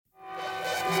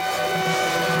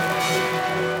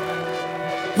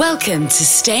Welcome to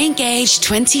Stay Engaged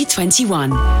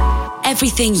 2021.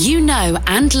 Everything you know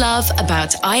and love about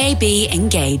IAB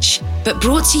Engage, but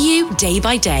brought to you day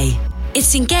by day.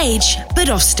 It's Engage, but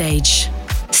offstage.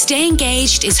 Stay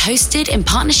Engaged is hosted in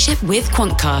partnership with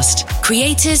Quantcast,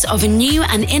 creators of a new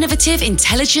and innovative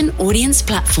intelligent audience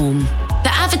platform.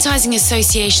 The Advertising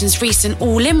Association's recent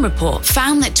All-In report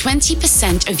found that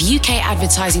 20% of UK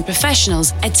advertising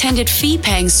professionals attended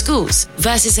fee-paying schools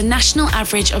versus a national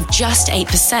average of just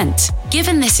 8%.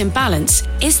 Given this imbalance,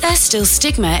 is there still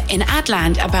stigma in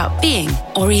Adland about being,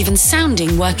 or even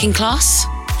sounding, working class?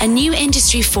 A new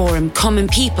industry forum, Common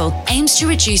People, aims to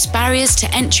reduce barriers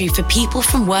to entry for people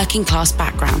from working class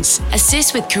backgrounds,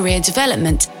 assist with career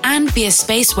development, and be a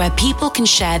space where people can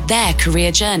share their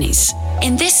career journeys.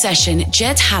 In this session,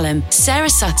 Jed Hallam, Sarah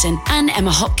Sutton, and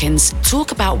Emma Hopkins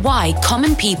talk about why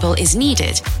Common People is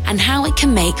needed and how it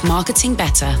can make marketing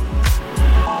better.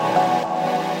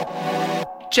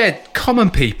 Jed, Common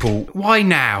People, why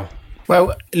now?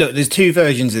 Well, look, there's two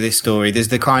versions of this story. There's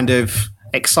the kind of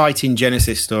exciting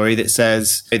Genesis story that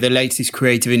says the latest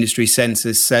creative industry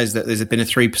census says that there's been a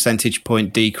 3 percentage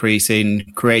point decrease in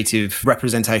creative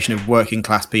representation of working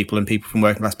class people and people from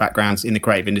working class backgrounds in the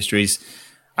creative industries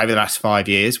over the last 5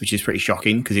 years, which is pretty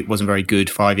shocking because it wasn't very good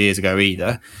 5 years ago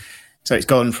either. So it's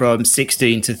gone from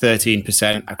 16 to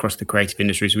 13% across the creative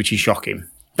industries, which is shocking.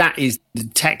 That is the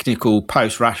technical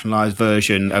post-rationalised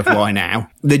version of why now.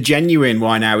 The genuine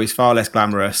why now is far less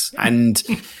glamorous and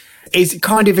is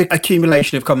kind of an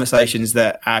accumulation of conversations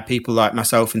that people like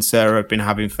myself and Sarah have been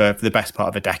having for the best part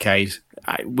of a decade.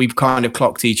 We've kind of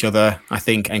clocked each other, I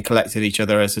think, and collected each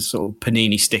other as a sort of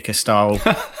panini sticker style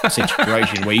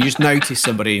situation where you just notice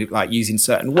somebody like using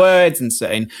certain words and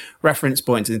certain reference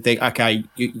points and think, okay,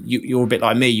 you're a bit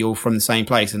like me, you're from the same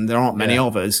place, and there aren't many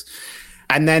of us.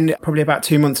 And then probably about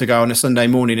 2 months ago on a Sunday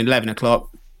morning at 11 o'clock,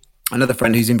 another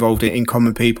friend who's involved in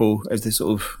Common People as the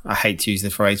sort of, I hate to use the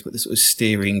phrase, but the sort of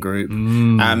steering group,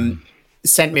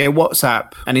 sent me a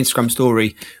WhatsApp and Instagram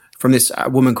story from this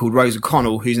woman called Rose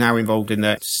O'Connell, who's now involved in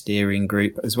the steering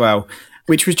group as well,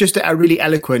 which was just a really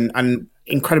eloquent and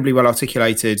incredibly well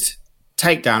articulated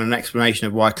takedown and explanation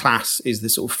of why class is the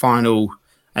sort of final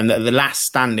and the last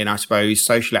standing, I suppose,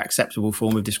 socially acceptable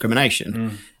form of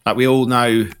discrimination. Like we all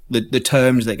know the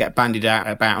terms that get bandied out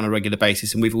about on a regular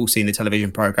basis, and we've all seen the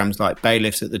television programmes like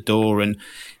Bailiffs at the Door and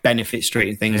Benefit Street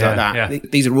and things like that. Yeah.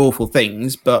 These are awful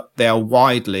things, but they are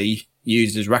widely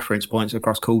used as reference points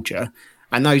across culture.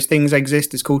 And those things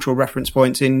exist as cultural reference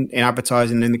points in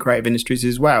advertising and in the creative industries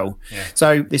as well. Yeah.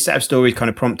 So this set of stories kind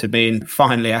of prompted me, and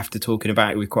finally, after talking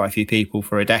about it with quite a few people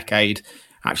for a decade,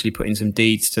 actually putting some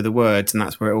deeds to the words, and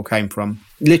that's where it all came from.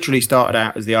 Literally started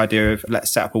out as the idea of let's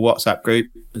set up a WhatsApp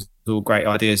group, as all great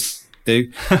ideas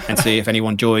do, and see if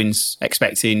anyone joins,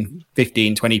 expecting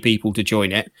 15, 20 people to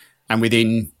join it. And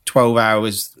within 12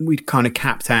 hours, we'd kind of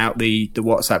capped out the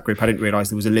WhatsApp group. I didn't realise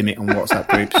there was a limit on WhatsApp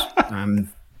groups.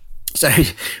 So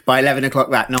by 11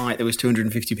 o'clock that night, there was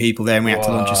 250 people there, and we had to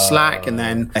launch a Slack. And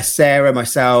then Sarah,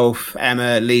 myself,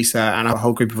 Emma, Lisa, and a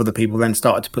whole group of other people then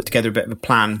started to put together a bit of a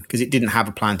plan, because it didn't have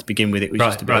a plan to begin with. It was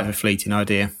just a bit of a fleeting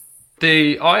idea.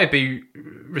 The IAB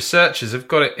researchers have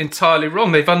got it entirely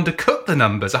wrong. They've undercut the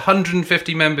numbers.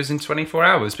 150 members in 24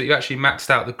 hours, but you actually maxed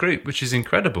out the group, which is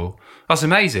incredible. That's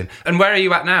amazing. And where are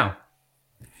you at now?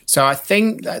 So I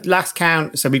think that last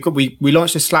count, so we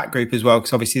launched a Slack group as well,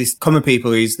 because obviously this Common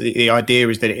People is, the idea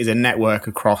is that it is a network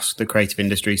across the creative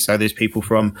industry. So there's people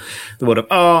from the world of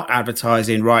art,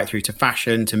 advertising, right through to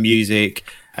fashion, to music,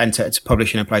 and to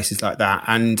publishing and places like that.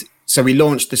 And so we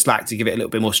launched the Slack to give it a little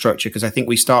bit more structure, because I think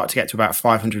we start to get to about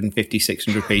 550,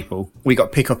 600 people. We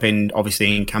got pick up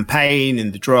obviously in Campaign,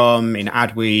 in the Drum, in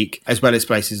Adweek, as well as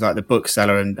places like the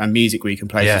Bookseller and Music Week and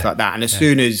places like that. And as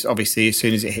soon as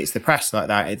it hits the press like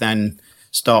that, it then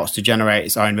starts to generate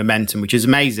its own momentum, which is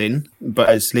amazing. But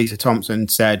as Lisa Thompson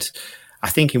said, I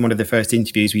think in one of the first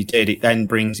interviews we did, it then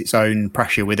brings its own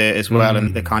pressure with it as well,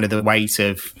 and the kind of the weight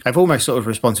of almost sort of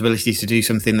responsibility to do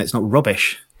something that's not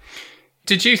rubbish.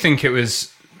 Did you think it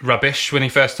was rubbish when he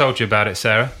first told you about it,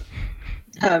 Sarah?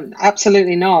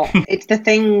 Absolutely not. It's the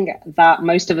thing that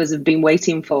most of us have been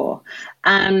waiting for.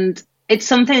 And it's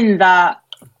something that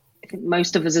I think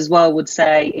most of us as well would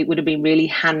say it would have been really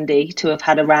handy to have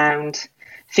had around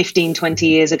 15, 20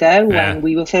 years ago when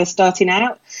we were first starting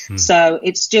out. So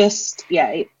it's just,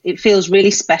 it feels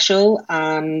really special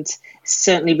and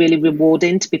certainly really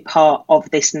rewarding to be part of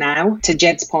this now. To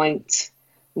Jed's point,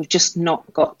 we've just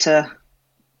not got to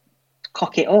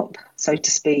cock it up, so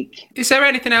to speak. Is there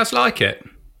anything else like it?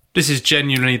 This is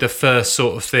genuinely the first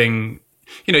sort of thing.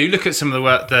 You know, you look at some of the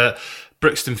work that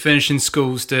Brixton Finishing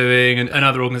School's doing and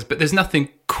other organisations, but there's nothing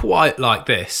quite like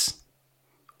this?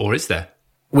 Or is there?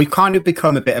 We've kind of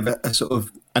become a bit of a sort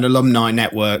of an alumni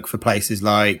network for places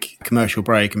like Commercial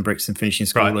Break and Brixton Finishing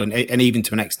School, Right. and even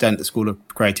to an extent the School of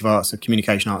Creative Arts and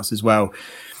Communication Arts as well.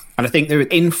 And I think there are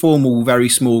informal, very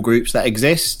small groups that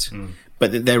exist,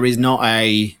 but there is not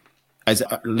as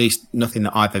at least nothing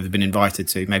that I've ever been invited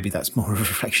to. Maybe that's more of a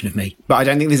reflection of me. But I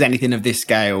don't think there's anything of this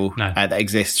scale that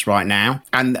exists right now.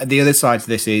 And the other side to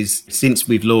this is, since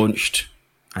we've launched,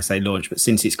 I say launched, but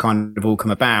since it's kind of all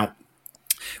come about,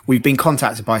 we've been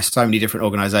contacted by so many different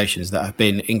organisations that have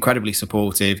been incredibly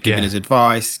supportive, giving us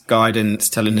advice, guidance,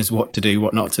 telling us what to do,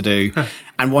 what not to do,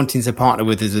 and wanting to partner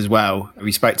with us as well.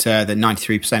 We spoke to the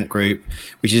 93% group,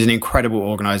 which is an incredible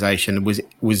organisation.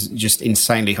 Was just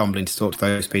insanely humbling to talk to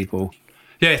those people.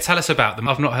 Yeah, tell us about them.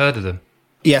 I've not heard of them.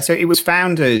 Yeah, so it was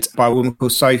founded by a woman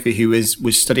called Sophie, who was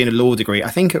studying a law degree, I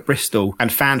think at Bristol,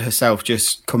 and found herself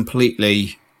just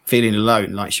completely feeling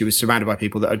alone, like she was surrounded by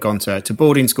people that had gone to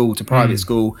boarding school, to private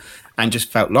school, and just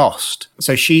felt lost.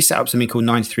 So she set up something called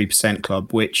 93%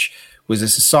 Club, which was a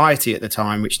society at the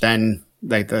time, which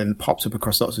they then popped up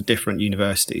across lots of different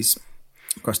universities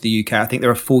across the UK. I think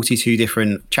there are 42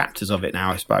 different chapters of it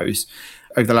now, I suppose.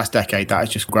 Over the last decade, that has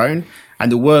just grown.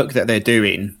 And the work that they're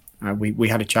doing, we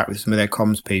had a chat with some of their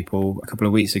comms people a couple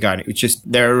of weeks ago, and it was just,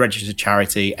 they're a registered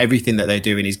charity. Everything that they're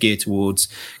doing is geared towards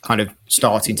kind of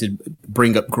starting to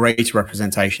bring up greater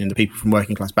representation of people from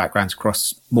working class backgrounds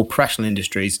across more professional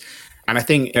industries. And I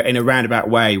think in a roundabout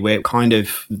way, we're kind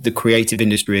of the creative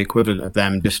industry equivalent of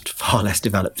them, just far less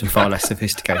developed and far less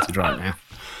sophisticated right now.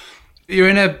 You're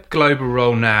in a global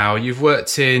role now. You've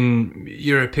worked in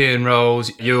European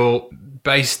roles. You're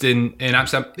based in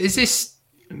Amsterdam. Is this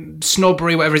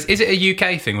snobbery, whatever it is it a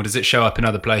UK thing, or does it show up in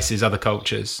other places, other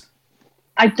cultures?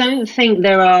 I don't think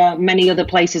there are many other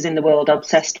places in the world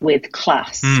obsessed with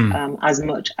class as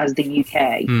much as the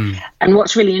UK. And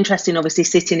what's really interesting, obviously,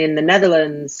 sitting in the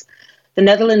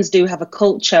Netherlands do have a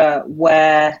culture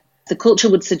where the culture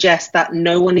would suggest that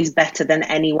no one is better than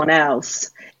anyone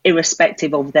else,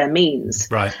 irrespective of their means.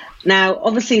 Right. Now,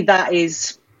 obviously,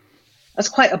 that's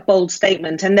quite a bold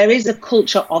statement, and there is a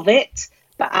culture of it.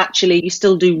 But actually, you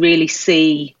still do really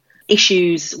see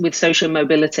issues with social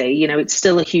mobility. You know, it's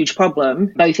still a huge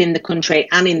problem, both in the country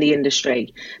and in the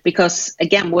industry. Because,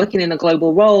 again, working in a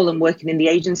global role and working in the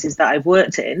agencies that I've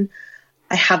worked in,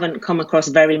 I haven't come across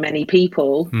very many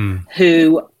people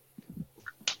who,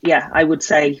 I would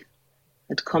say,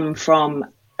 had come from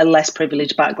a less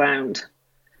privileged background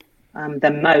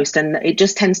than most. And it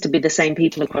just tends to be the same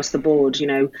people across the board, you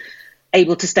know,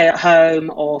 able to stay at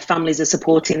home, or families are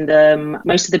supporting them.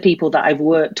 Most of the people that I've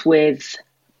worked with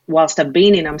whilst I've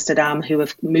been in Amsterdam who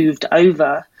have moved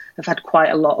over have had quite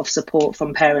a lot of support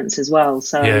from parents as well.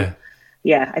 So,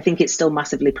 I think it's still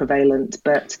massively prevalent,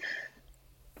 but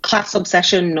class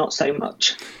obsession, not so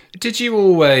much. Did you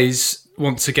always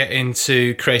want to get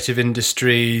into creative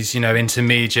industries, you know, into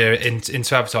media,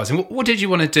 into advertising? What did you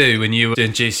want to do when you were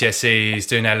doing GCSEs,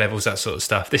 doing A-levels, that sort of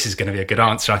stuff? This is going to be a good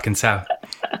answer, I can tell.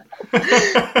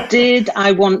 Did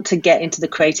I want to get into the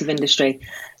creative industry?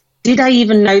 Did I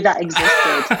even know that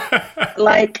existed?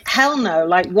 Like, hell no.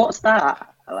 Like, what's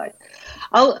that? Like,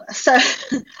 I'll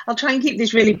try and keep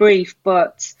this really brief,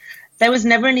 but there was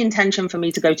never an intention for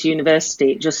me to go to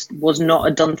university. It just was not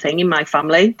a done thing in my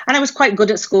family. And I was quite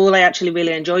good at school. I actually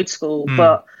really enjoyed school.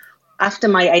 But after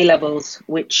my A-levels,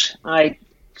 which I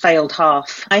failed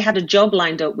half, I had a job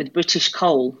lined up with British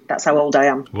Coal. That's how old I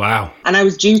am. Wow. And I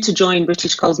was due to join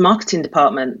British Coal's marketing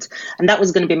department, and that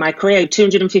was going to be my career.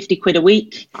 250 quid a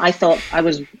week. I thought I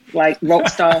was like rock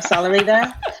star salary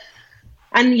there.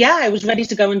 And I was ready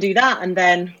to go and do that. And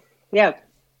then,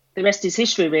 the rest is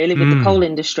history, really, with the coal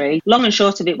industry. Long and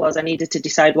short of it was I needed to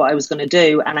decide what I was going to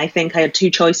do. And I think I had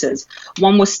two choices.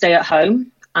 One was stay at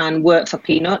home and work for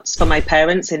peanuts for my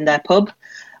parents in their pub.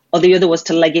 Or the other was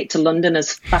to leg it to London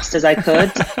as fast as I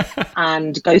could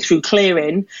and go through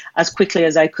clearing as quickly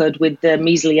as I could with the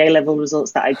measly A-level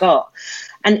results that I got.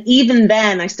 And even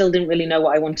then, I still didn't really know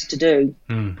what I wanted to do.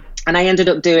 And I ended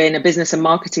up doing a business and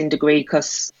marketing degree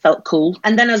because it felt cool.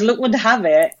 And then, as luck would have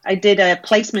it, I did a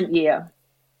placement year.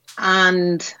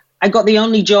 And I got the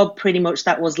only job pretty much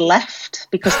that was left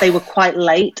because they were quite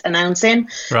late announcing.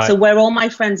 Right. So where all my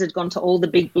friends had gone to all the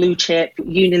big blue chip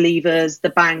Unilevers, the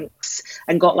banks,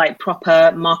 and got like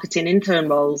proper marketing intern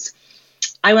roles,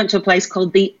 I went to a place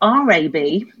called the RAB,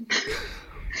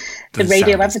 the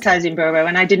Radio Advertising Bureau,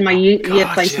 and I did my year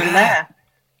placement there.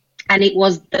 And it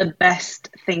was the best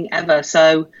thing ever.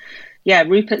 So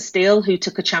Rupert Steele, who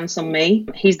took a chance on me,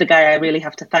 he's the guy I really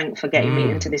have to thank for getting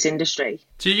me into this industry.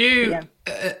 Do you,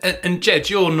 and Jed,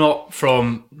 you're not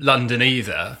from London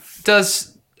either.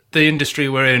 Does the industry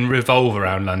we're in revolve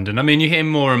around London? I mean, you hear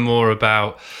more and more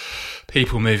about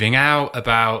people moving out,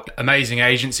 about amazing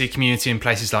agency community in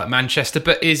places like Manchester,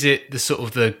 but is it the sort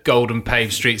of the golden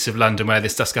paved streets of London where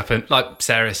this does happen? Like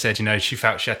Sarah said, you know, she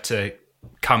felt she had to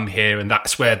come here and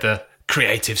that's where the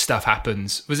creative stuff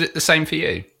happens. Was it the same for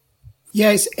you?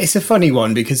 Yeah, it's a funny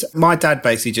one because my dad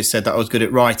basically just said that I was good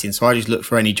at writing, so I just looked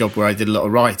for any job where I did a lot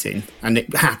of writing, and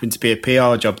it happened to be a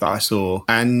PR job that I saw,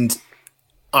 and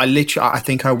I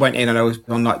think I went in and I was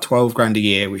on like 12 grand a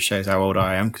year, which shows how old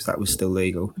I am because that was still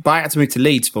legal. But I had to move to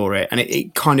Leeds for it. And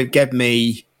it kind of gave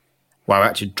me, well, I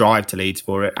actually drive to Leeds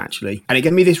for it, actually. And it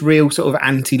gave me this real sort of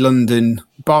anti-London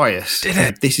bias. Did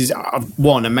it? This is,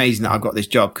 one, amazing that I've got this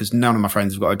job because none of my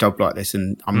friends have got a job like this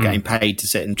and I'm getting paid to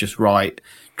sit and just write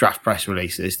draft press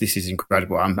releases. This is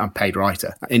incredible. I'm a paid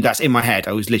writer. And that's in my head.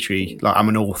 I was literally like, I'm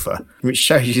an author, which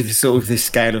shows you the sort of the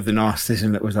scale of the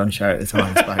narcissism that was on show at the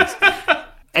time, I suppose.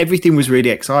 Everything was really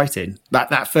exciting.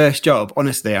 That first job,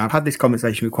 honestly, I've had this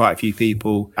conversation with quite a few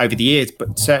people over the years,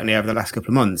 but certainly over the last couple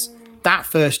of months. That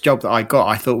first job that I got,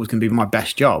 I thought was going to be my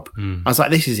best job. I was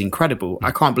like, this is incredible.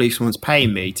 I can't believe someone's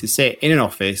paying me to sit in an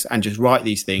office and just write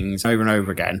these things over and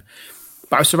over again.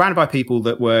 But I was surrounded by people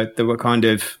that were kind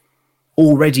of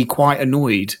already quite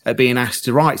annoyed at being asked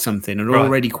to write something and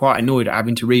already quite annoyed at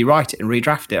having to rewrite it and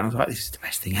redraft it. And I was like, this is the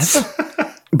best thing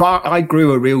ever. But I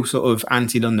grew a real sort of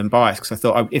anti-London bias because I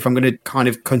thought if I'm going to kind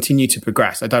of continue to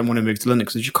progress, I don't want to move to London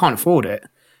because you can't afford it.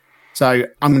 So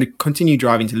I'm going to continue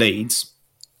driving to Leeds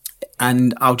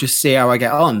and I'll just see how I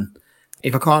get on.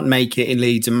 If I can't make it in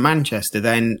Leeds and Manchester,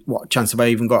 then what chance have I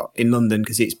even got in London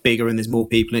because it's bigger and there's more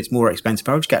people and it's more expensive?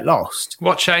 I'll just get lost.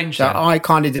 What changed So then? I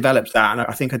kind of developed that, and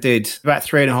I think I did about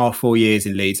 3.5, 4 years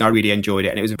in Leeds and I really enjoyed it.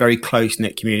 And it was a very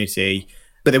close-knit community.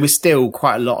 But there was still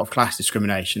quite a lot of class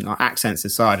discrimination, like accents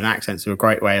aside, and accents are a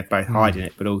great way of both hiding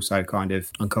it, but also kind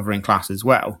of uncovering class as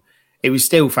well. It was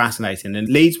still fascinating. And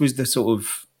Leeds was the sort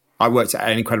of, I worked at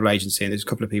an incredible agency and there's a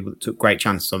couple of people that took great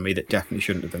chances on me that definitely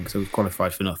shouldn't have done because I was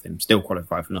qualified for nothing, still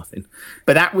qualified for nothing.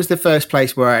 But that was the first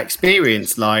place where I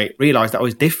experienced, like, realised that I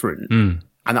was different.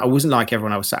 And I wasn't like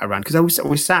everyone I was sat around because I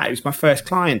was sat, it was my first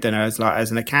client dinner as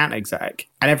an account exec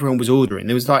and everyone was ordering.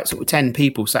 There was like sort of 10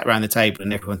 people sat around the table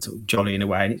and everyone sort of jollying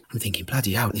away. And I'm thinking,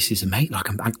 bloody hell, this is amazing. Like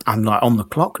I'm like on the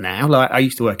clock now. Like I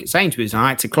used to work at Sainsbury's and I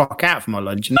had to clock out for my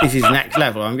lunch and this is the next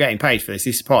level. I'm getting paid for this.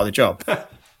 This is part of the job.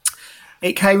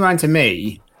 It came around to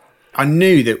me. I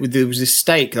knew that there was a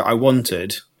steak that I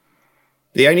wanted.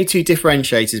 The only two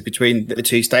differentiators between the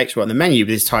two steaks were on the menu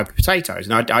with this type of potatoes.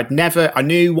 And I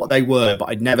knew what they were, but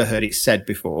I'd never heard it said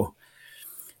before.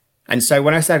 And so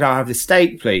when I said, I'll have the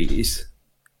steak, please,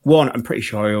 one, I'm pretty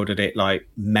sure I ordered it like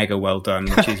mega well done,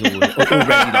 which is already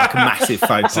like a massive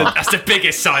faux pas. That's the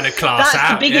biggest sign of class.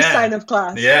 That's the biggest sign of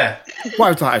class. Yeah. Well,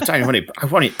 I was like, I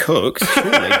want it cooked,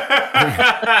 surely.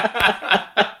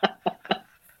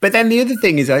 But then the other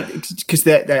thing is, because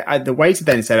the waiter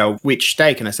then said, oh, which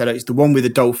steak? And I said, oh, it's the one with the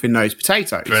dolphin nose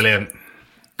potatoes. Brilliant.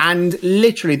 And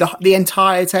literally the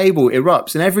entire table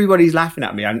erupts and everybody's laughing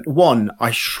at me. And one, I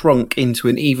shrunk into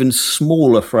an even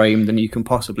smaller frame than you can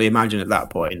possibly imagine at that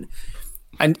point.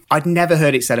 And I'd never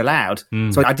heard it said aloud.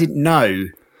 So I didn't know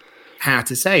how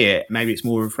to say it. Maybe it's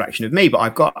more a reflection of me, but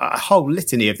I've got a whole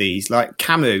litany of these. Like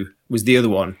Camus was the other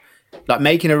one. Like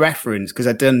making a reference, because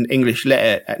I'd done English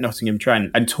lit at Nottingham Trent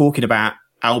and talking about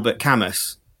Albert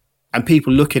Camus and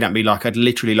people looking at me like I'd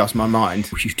literally lost my mind.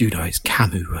 Well, you do know it's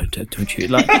Camus, don't you?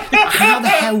 Like, how the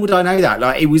hell would I know that?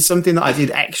 Like, it was something that I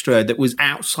did extra that was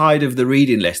outside of the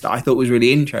reading list that I thought was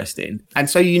really interesting. And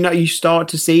so, you start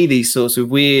to see these sorts of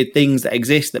weird things that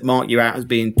exist that mark you out as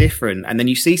being different. And then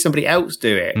you see somebody else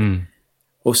do it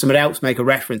or somebody else make a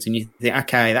reference and you think,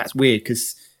 okay, that's weird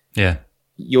because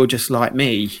you're just like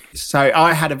me. So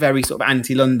I had a very sort of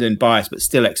anti-London bias, but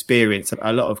still experienced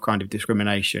a lot of kind of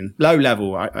discrimination. Low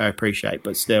level, I appreciate,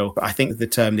 but still. I think the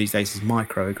term these days is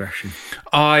microaggression.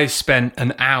 I spent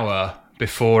an hour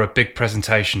before a big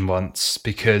presentation once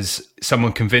because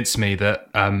someone convinced me that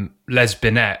Les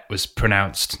Binet was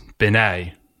pronounced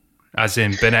Binet, as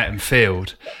in Binet and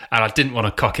Field, and I didn't want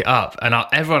to cock it up. And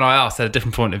everyone I asked had a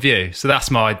different point of view. So that's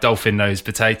my dolphin nose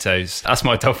potatoes. That's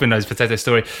my dolphin nose potato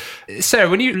story. Sarah,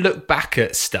 when you look back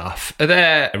at stuff, are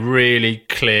there really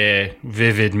clear,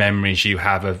 vivid memories you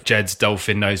have of Jed's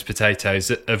dolphin nose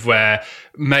potatoes, of where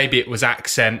maybe it was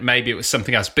accent, maybe it was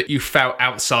something else, but you felt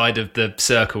outside of the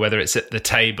circle, whether it's at the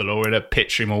table or in a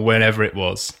pitch room or wherever it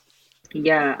was?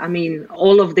 Yeah, I mean,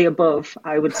 all of the above,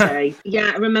 I would say.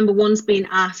 Yeah, I remember once being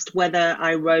asked whether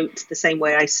I wrote the same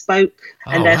way I spoke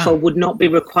and therefore would not be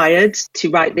required to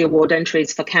write the award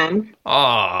entries for Cannes.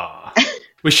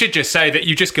 We should just say that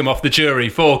you just come off the jury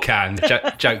for Cannes.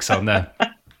 Joke's on them.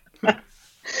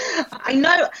 I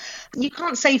know you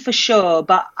can't say for sure,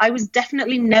 but I was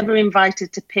definitely never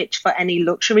invited to pitch for any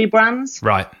luxury brands.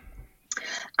 Right.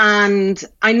 And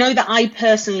I know that I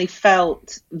personally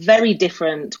felt very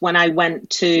different when I went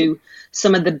to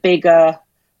some of the bigger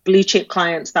blue chip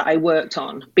clients that I worked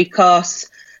on, because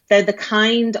they're the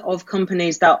kind of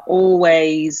companies that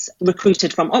always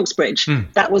recruited from Oxbridge.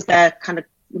 That was their kind of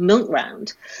milk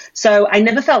round. So I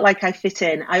never felt like I fit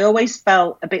in. I always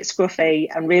felt a bit scruffy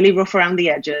and really rough around the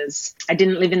edges. I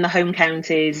didn't live in the home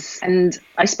counties and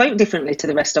I spoke differently to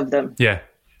the rest of them. Yeah.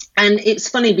 And it's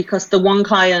funny because the one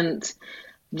client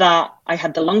that I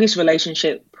had the longest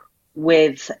relationship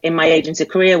with in my agency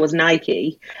career was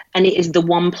Nike. And it is the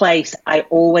one place I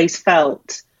always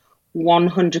felt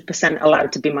 100%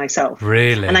 allowed to be myself.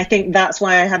 Really? And I think that's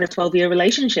why I had a 12-year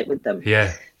relationship with them.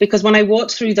 Yeah. Because when I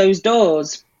walked through those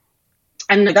doors,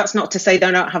 and that's not to say they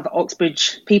don't have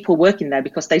Oxbridge people working there,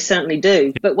 because they certainly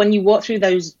do. But when you walk through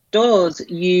those doors,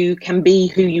 you can be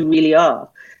who you really are,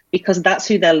 because that's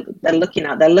who they're looking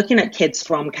at. They're looking at kids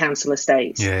from council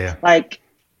estates. Yeah. Like,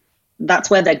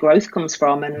 that's where their growth comes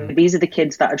from. And these are the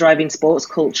kids that are driving sports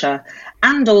culture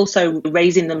and also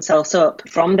raising themselves up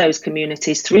from those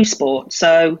communities through sport.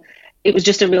 So it was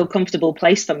just a real comfortable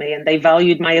place for me. And they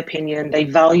valued my opinion. They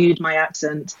valued my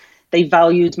accent. They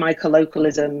valued my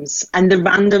colloquialisms and the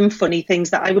random funny things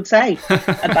that I would say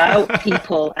about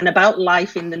people and about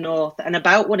life in the North and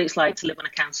about what it's like to live on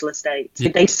a council estate.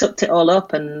 Yeah. They sucked it all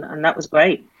up and that was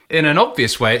great. In an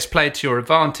obvious way, it's played to your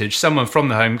advantage. Someone from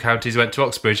the home counties who went to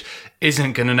Oxbridge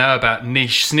isn't going to know about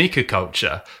niche sneaker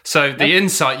culture. So the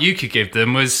insight you could give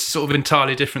them was sort of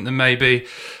entirely different than maybe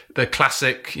the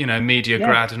classic, media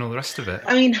grad and all the rest of it.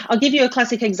 I mean, I'll give you a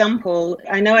classic example.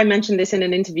 I know I mentioned this in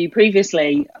an interview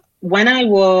previously. When I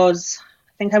would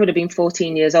have been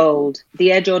 14 years old,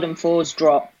 the Air Jordan 4s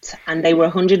dropped and they were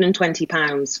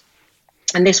 £120.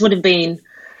 And this would have been,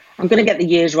 I'm going to get the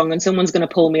years wrong and someone's going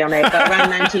to pull me on it, but around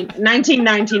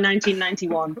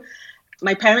 1991,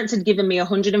 my parents had given me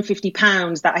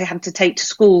 £150 that I had to take to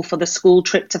school for the school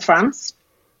trip to France.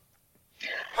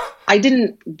 I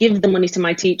didn't give the money to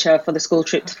my teacher for the school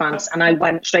trip to France, and I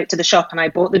went straight to the shop and I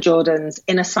bought the Jordans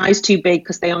in a size too big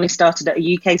because they only started at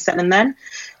a UK 7 then.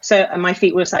 So and my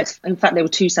feet were in fact, they were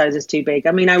 2 sizes too big.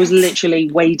 I mean, I was literally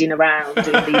wading around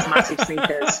in these massive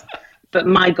sneakers. But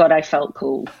my God, I felt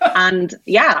cool. And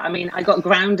I got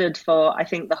grounded for, I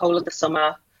think, the whole of the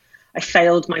summer. I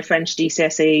failed my French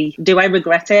GCSE. Do I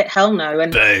regret it? Hell no.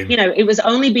 And, it was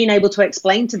only being able to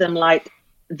explain to them, like,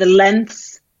 the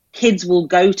lengths kids will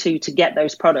go to get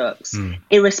those products,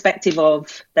 irrespective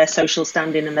of their social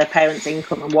standing and their parents'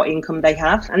 income and what income they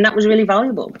have. And that was really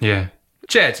valuable. Yeah.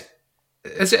 Jed,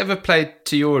 has it ever played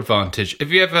to your advantage?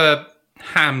 Have you ever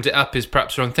hammed it up is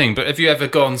perhaps the wrong thing, but have you ever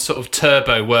gone sort of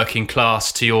turbo working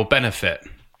class to your benefit?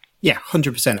 Yeah,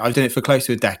 100%. I've done it for close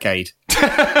to a decade.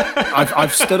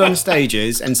 I've stood on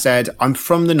stages and said, I'm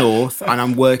from the North and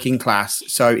I'm working class.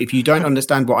 So if you don't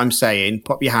understand what I'm saying,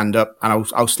 pop your hand up and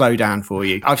I'll slow down for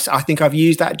you. I think I've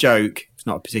used that joke. It's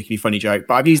not a particularly funny joke,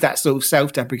 but I've used that sort of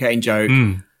self-deprecating joke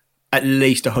at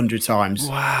least 100 times.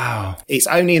 Wow. It's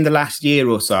only in the last year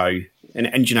or so. And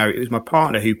it was my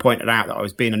partner who pointed out that I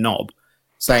was being a knob,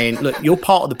 saying, look, you're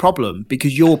part of the problem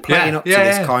because you're playing up to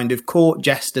this kind of court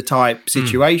jester type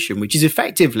situation, which is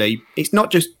effectively, it's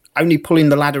not just only pulling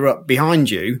the ladder up behind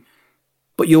you,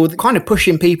 but you're kind of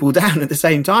pushing people down at the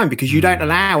same time because you don't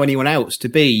allow anyone else to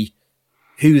be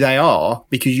who they are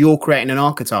because you're creating an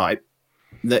archetype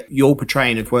that you're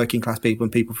portraying of working class people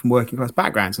and people from working class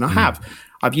backgrounds. And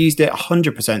I've used it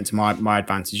 100% to my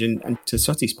advantage. And to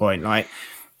Sutty's point, like,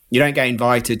 you don't get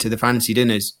invited to the fancy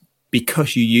dinners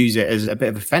because you use it as a bit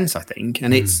of a fence, I think.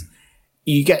 And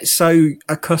you get so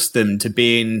accustomed to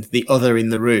being the other in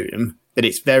the room that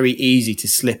it's very easy to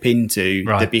slip into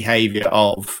the behaviour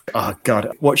of, oh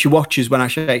God, watch your watches when I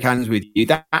shake hands with you.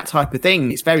 That type of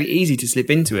thing. It's very easy to slip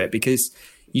into it because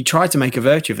you try to make a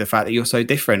virtue of the fact that you're so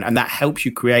different. And that helps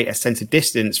you create a sense of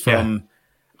distance from,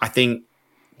 I think,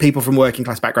 people from working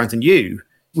class backgrounds and you,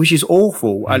 which is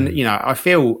awful. And, I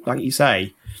feel, like you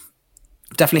say,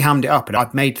 definitely hammed it up and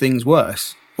I've made things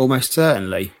worse, almost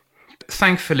certainly.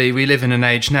 Thankfully, we live in an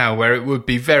age now where it would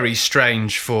be very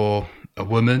strange for a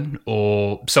woman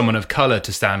or someone of colour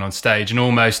to stand on stage and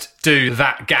almost do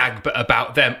that gag but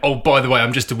about them. Oh, by the way,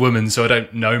 I'm just a woman, so I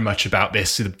don't know much about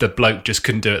this. The bloke just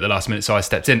couldn't do it at the last minute, so I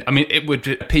stepped in. I mean,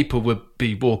 people would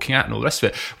be walking out and all the rest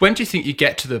of it. When do you think you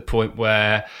get to the point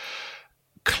where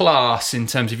class, in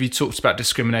terms of, you talked about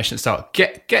discrimination at the start,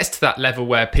 gets to that level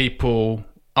where people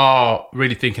are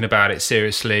really thinking about it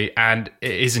seriously and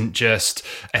it isn't just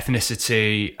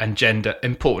ethnicity and gender,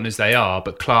 important as they are,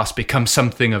 but class becomes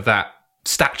something of that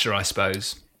stature, I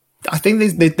suppose. I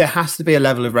think there has to be a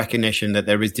level of recognition that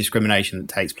there is discrimination that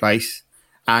takes place.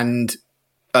 And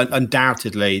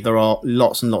undoubtedly, there are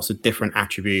lots and lots of different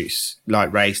attributes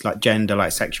like race, like gender,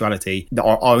 like sexuality that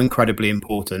are incredibly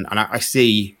important. And I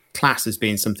see class as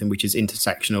being something which is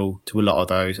intersectional to a lot of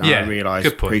those. And I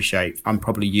appreciate I'm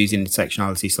probably using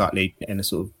intersectionality slightly in a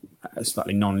sort of a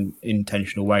slightly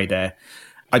non-intentional way there.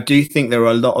 I do think there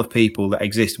are a lot of people that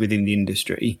exist within the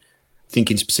industry,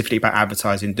 thinking specifically about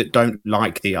advertising, that don't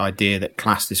like the idea that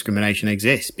class discrimination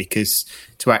exists, because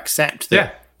to accept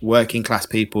that working class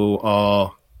people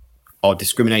are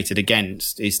discriminated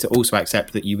against is to also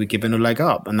accept that you were given a leg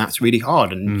up, and that's really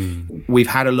hard. And we've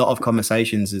had a lot of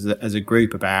conversations as a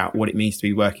group about what it means to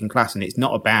be working class, and it's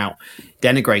not about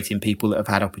denigrating people that have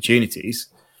had opportunities.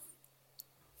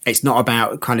 It's not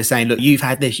about kind of saying, look, you've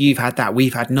had this, you've had that,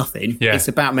 we've had nothing. Yeah. It's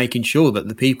about making sure that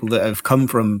the people that have come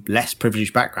from less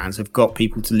privileged backgrounds have got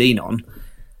people to lean on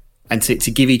and to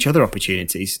give each other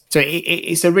opportunities. So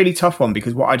it's a really tough one,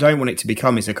 because what I don't want it to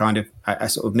become is a kind of a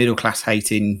sort of middle class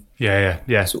hating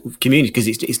sort of community, because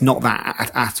it's not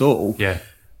that at all. Yeah.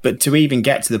 But to even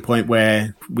get to the point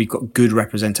where we've got good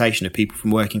representation of people from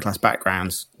working class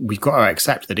backgrounds, we've got to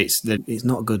accept that it's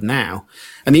not good now.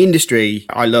 And the industry,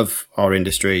 I love our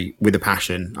industry with a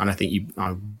passion. And I think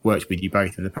I worked with you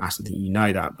both in the past. I think you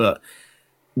know that. But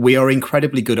we are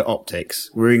incredibly good at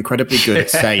optics. We're incredibly good at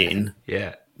saying,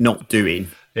 not doing.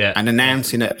 Yeah. And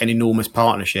announcing an enormous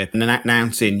partnership and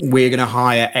announcing we're going to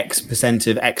hire X percent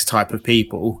of X type of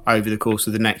people over the course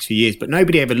of the next few years. But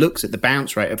nobody ever looks at the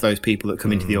bounce rate of those people that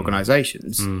come into the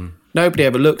organisations. Nobody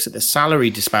ever looks at the salary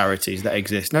disparities that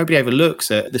exist. Nobody ever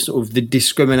looks at the sort of the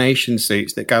discrimination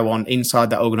suits that go on inside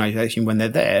that organisation when they're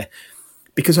there.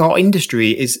 Because our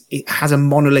industry it has a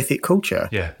monolithic culture.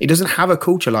 Yeah. It doesn't have a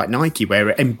culture like Nike where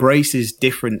it embraces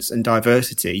difference and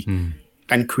diversity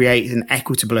and create an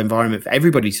equitable environment for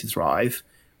everybody to thrive.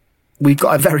 We've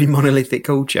got a very monolithic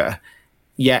culture,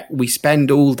 yet we spend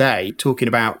all day talking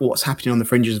about what's happening on the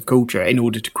fringes of culture in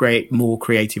order to create more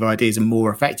creative ideas and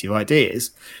more effective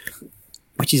ideas,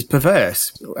 which is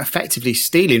perverse, effectively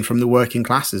stealing from the working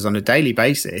classes on a daily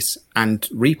basis and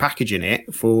repackaging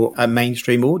it for a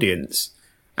mainstream audience.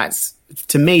 That's,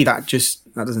 to me, that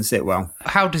doesn't sit well.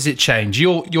 How does it change?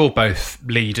 You're both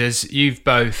leaders. You're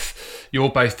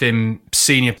both in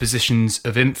senior positions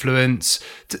of influence.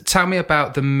 Tell me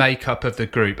about the makeup of the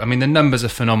group. I mean, the numbers are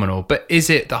phenomenal, but is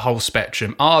it the whole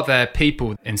spectrum? Are there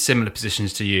people in similar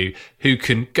positions to you who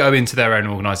can go into their own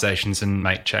organisations and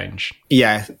make change?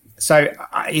 Yeah. So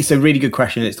it's a really good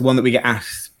question. It's the one that we get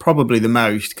asked probably the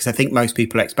most, because I think most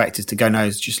people expect us to go, no,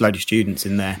 there's just a load of students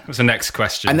in there. That's the next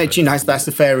question. And that's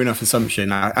a fair enough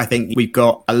assumption. I think we've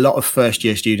got a lot of first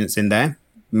year students in there.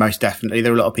 Most definitely.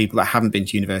 There are a lot of people that haven't been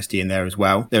to university in there as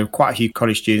well. There are quite a few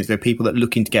college students. There are people that are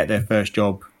looking to get their first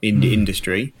job in the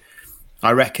industry.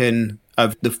 I reckon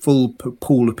of the full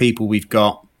pool of people we've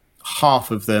got, half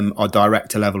of them are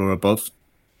director level or above,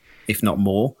 if not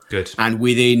more. Good. And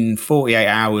within 48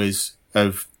 hours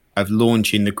of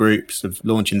launching the groups, of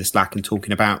launching the Slack and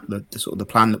talking about the sort of the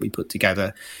plan that we put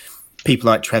together, people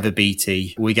like Trevor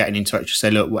Beatty, we're getting in touch to say,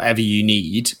 look, whatever you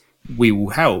need, we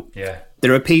will help. Yeah.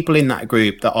 There are people in that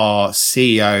group that are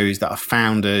CEOs, that are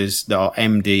founders, that are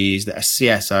MDs, that are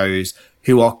CSOs,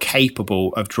 who are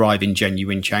capable of driving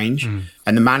genuine change.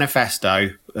 And the manifesto,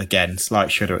 again,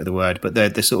 slight shudder at the word, but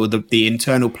the sort of the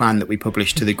internal plan that we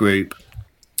published to the group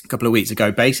a couple of weeks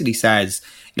ago basically says,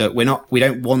 look, we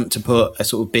don't want to put a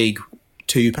sort of big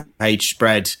 2-page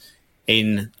spread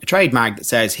in a trade mag that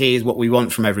says, here's what we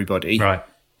want from everybody. Right.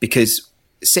 Because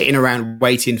sitting around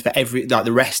waiting for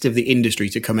the rest of the industry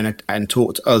to come in and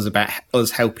talk to us about us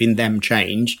helping them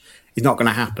change is not going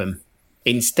to happen.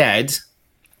 Instead,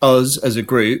 us as a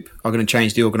group are going to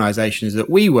change the organisations that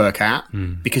we work at,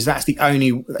 because that's the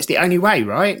only way,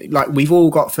 right? Like, we've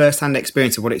all got first-hand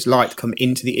experience of what it's like to come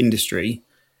into the industry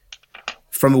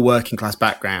from a working class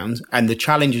background, and the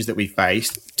challenges that we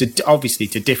faced, obviously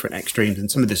to different extremes. And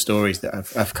some of the stories that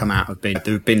have come out there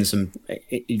have been some,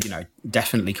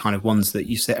 definitely kind of ones that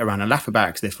you sit around and laugh about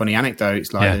because they're funny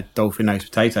anecdotes, like the dolphin nose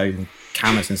potatoes and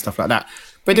cameras and stuff like that.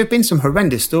 But there have been some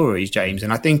horrendous stories, James,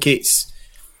 and I think it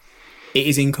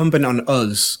is incumbent on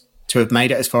us to have made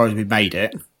it as far as we've made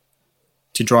it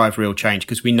to drive real change,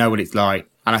 because we know what it's like.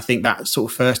 And I think that sort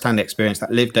of first-hand experience,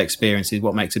 that lived experience, is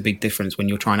what makes a big difference when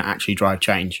you're trying to actually drive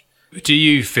change. Do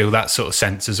you feel that sort of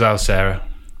sense as well, Sarah?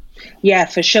 Yeah,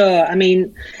 for sure. I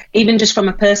mean, even just from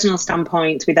a personal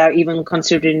standpoint, without even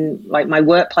considering like my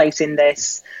workplace in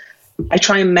this, I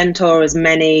try and mentor as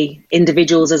many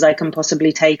individuals as I can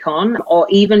possibly take on, or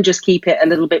even just keep it a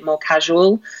little bit more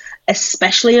casual.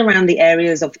 especially around the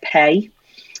areas of pay.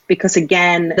 Because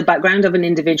again, the background of an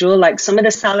individual, like some of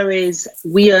the salaries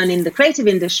we earn in the creative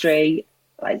industry,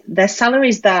 like they're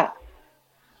salaries that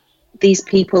these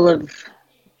people have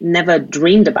never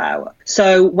dreamed about.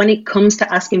 So when it comes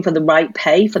to asking for the right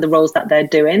pay for the roles that they're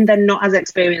doing, they're not as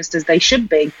experienced as they should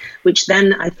be, which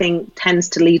then I think tends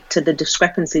to lead to the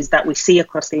discrepancies that we see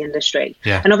across the industry.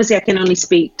 Yeah. And obviously I can only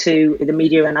speak to the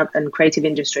media and creative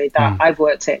industry that I've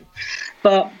worked in.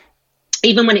 But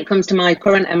even when it comes to my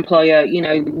current employer, you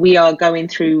know, we are going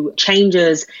through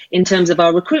changes in terms of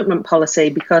our recruitment policy,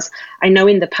 because I know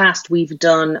in the past we've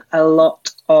done a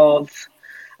lot of,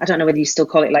 I don't know whether you still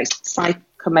call it like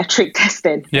psychometric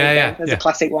testing. There's a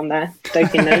classic one there,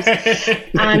 stoking those.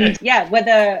 And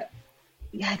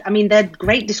I mean, they're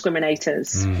great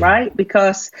discriminators, right?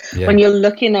 Because when you're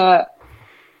looking at,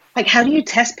 like, how do you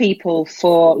test people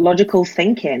for logical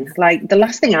thinking? Like, the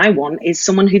last thing I want is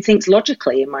someone who thinks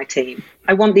logically in my team.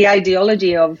 I want the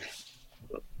ideology of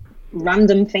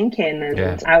random thinking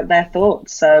and out there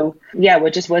thoughts. So, we're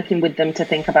just working with them to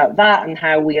think about that and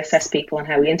how we assess people and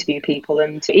how we interview people.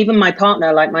 And even my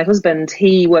partner, like my husband,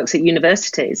 he works at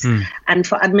universities. And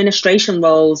for administration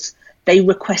roles, they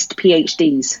request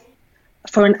PhDs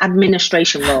for an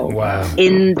administration role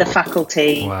in the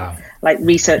faculty. Like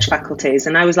research faculties.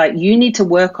 And I was like, you need to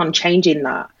work on changing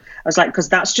that. I was like, because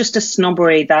that's just a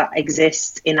snobbery that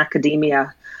exists in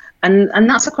academia. And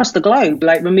that's across the globe.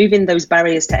 Like, removing those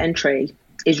barriers to entry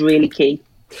is really key.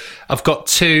 I've got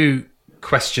 2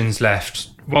 questions left.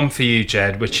 One for you,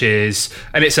 Jed, which is,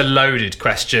 and it's a loaded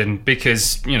question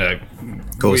because, you know,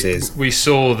 of course it is. We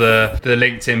saw the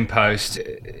LinkedIn post.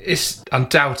 It's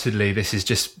undoubtedly, this is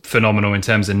just phenomenal in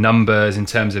terms of numbers, in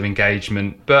terms of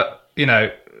engagement. But, you know,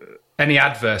 any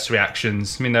adverse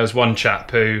reactions? I mean, there was one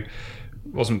chap who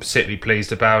wasn't particularly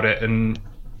pleased about it and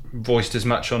voiced as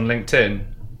much on LinkedIn.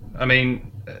 I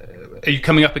mean, are you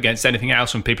coming up against anything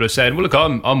else when people are saying, well, look,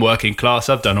 I'm working class,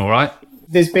 I've done all right?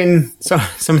 There's been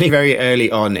somebody very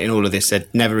early on in all of this said,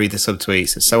 never read the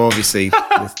subtweets. So obviously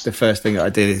the first thing that I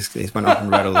did is went off and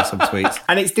read all the subtweets.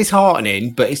 And it's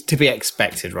disheartening, but it's to be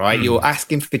expected, right? You're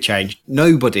asking for change.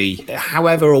 Nobody,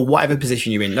 however or whatever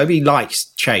position you're in, nobody likes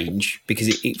change because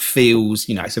it feels,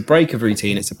 you know, it's a break of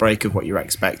routine. It's a break of what you're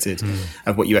expected,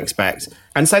 of what you expect.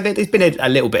 And so there's been a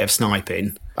little bit of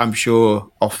sniping. I'm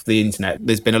sure off the internet,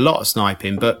 there's been a lot of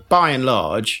sniping, but by and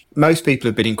large, most people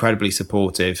have been incredibly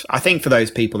supportive. I think for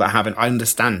those people that haven't, I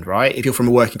understand, right? If you're from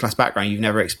a working class background, you've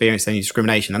never experienced any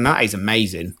discrimination, and that is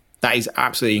amazing. That is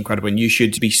absolutely incredible. And you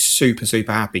should be super,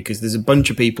 super happy because there's a bunch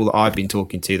of people that I've been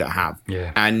talking to that have.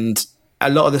 Yeah. And a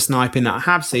lot of the sniping that I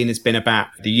have seen has been about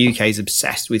the UK is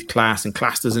obsessed with class and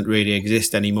class doesn't really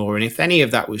exist anymore. And if any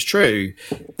of that was true,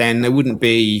 then there wouldn't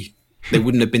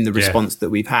have been the response that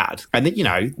we've had. And then, you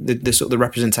know, the sort of the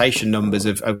representation numbers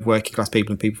of working class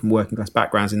people and people from working class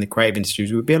backgrounds in the creative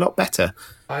industries would be a lot better.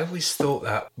 I always thought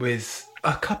that with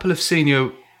a couple of senior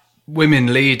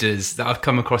women leaders that I've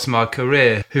come across in my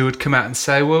career who would come out and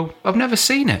say, well, I've never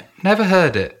seen it, never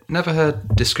heard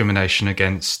discrimination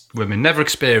against women, never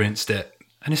experienced it.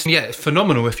 And it's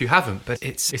phenomenal if you haven't, but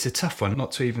it's a tough one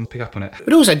not to even pick up on it.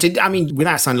 But also,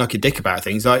 without sounding like a dick about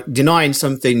things, like denying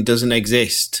something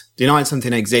exists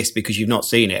because you've not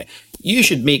seen it. You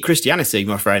should meet Christianity,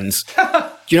 my friends. Do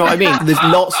you know what I mean? There's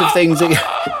lots of things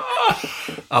that...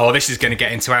 Oh, this is going to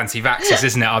get into anti-vaxxers,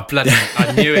 isn't it?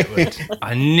 I knew it would.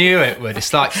 I knew it would.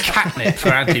 It's like catnip for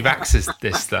anti-vaxxers,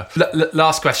 this stuff.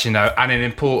 Last question, though, and an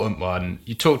important one.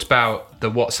 You talked about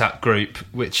the WhatsApp group,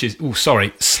 which is,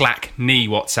 Slack knee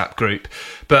WhatsApp group.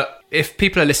 But if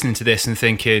people are listening to this and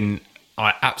thinking,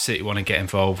 I absolutely want to get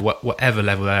involved, whatever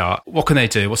level they are, what can they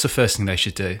do? What's the first thing they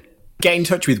should do? Get in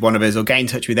touch with one of us or get in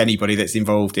touch with anybody that's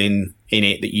involved in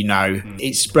it that you know.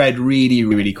 It's spread really,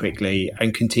 really quickly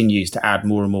and continues to add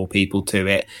more and more people to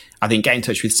it. I think get in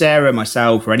touch with Sarah,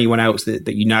 myself, or anyone else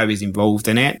that you know is involved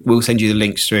in it. We'll send you the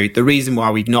links through. The reason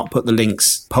why we've not put the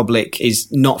links public is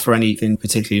not for anything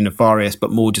particularly nefarious,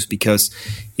 but more just because,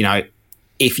 you know,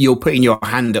 if you're putting your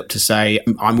hand up to say,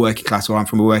 I'm working class or I'm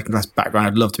from a working class background,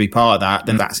 I'd love to be part of that,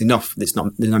 then that's enough. There's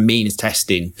no means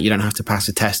testing. You don't have to pass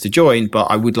a test to join, but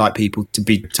I would like people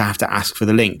to have to ask for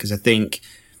the link because I think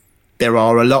there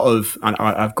are a lot of, and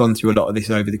I've gone through a lot of this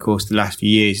over the course of the last few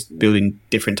years, building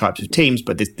different types of teams,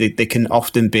 but there can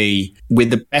often be, with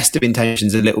the best of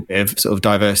intentions, a little bit of sort of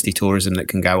diversity tourism that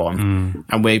can go on.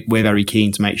 And we're very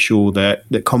keen to make sure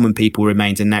that Common People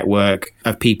remains a network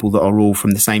of people that are all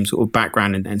from the same sort of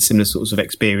background and similar sorts of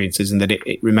experiences, and that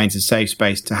it remains a safe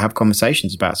space to have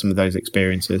conversations about some of those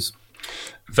experiences.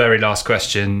 Very last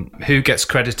question. Who gets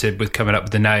credited with coming up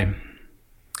with the name?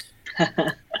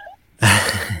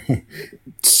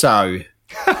 So,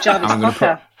 Jarvis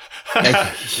Cocker.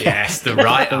 Yes, the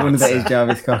right one that is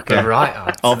Jarvis Cocker. The right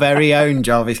answer. Our very own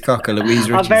Jarvis Cocker, Louise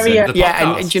Our Richardson. very own.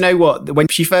 Yeah, and do you know what? When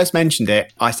she first mentioned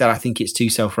it, I said, I think it's too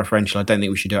self-referential. I don't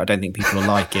think we should do it. I don't think people will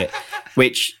like it.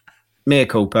 Which, mea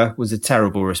culpa, was a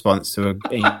terrible response to an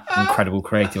incredible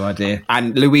creative idea.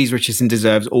 And Louise Richardson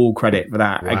deserves all credit for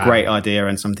that. Wow. A great idea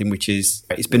and something which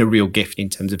it's been a real gift in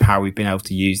terms of how we've been able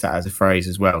to use that as a phrase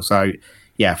as well. So,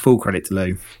 yeah, full credit to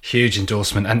Lou. Huge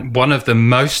endorsement. And one of the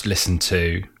most listened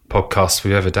to podcasts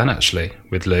we've ever done, actually,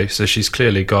 with Lou. So she's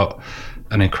clearly got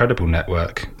an incredible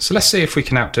network. So let's see if we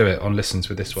can outdo it on listens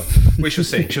with this one. We shall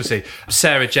see. She'll see.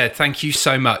 Sarah, Jed, thank you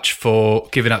so much for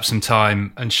giving up some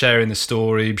time and sharing the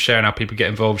story, sharing how people get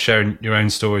involved, sharing your own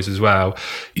stories as well.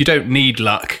 You don't need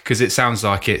luck because it sounds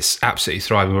like it's absolutely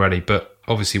thriving already, but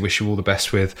obviously wish you all the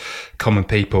best with Common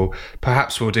People.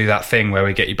 Perhaps we'll do that thing where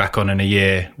we get you back on in a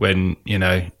year when, you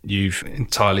know, you've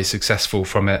entirely successful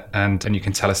from it and you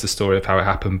can tell us the story of how it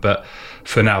happened. But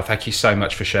for now, thank you so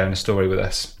much for sharing the story with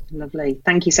us. Lovely.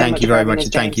 Thank you so much. Thank you very much.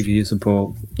 And thank you for your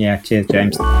support. Yeah, cheers,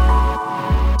 James.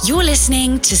 You're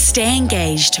listening to Stay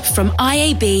Engaged from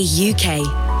IAB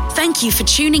UK. Thank you for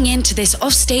tuning in to this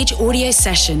offstage audio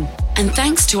session, and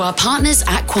thanks to our partners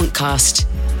at Quantcast.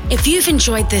 If you've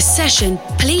enjoyed this session,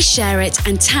 please share it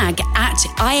and tag at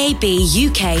IAB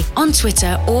UK on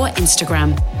Twitter or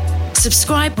Instagram.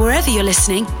 Subscribe wherever you're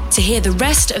listening to hear the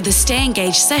rest of the Stay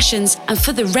Engaged sessions and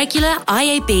for the regular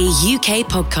IAB UK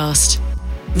podcast.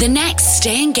 The next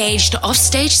Stay Engaged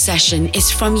offstage session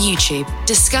is from YouTube,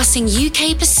 discussing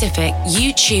UK Pacific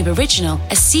YouTube original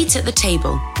A Seat at the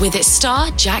Table with its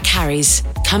star Jack Harries,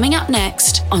 coming up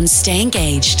next on Stay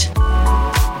Engaged.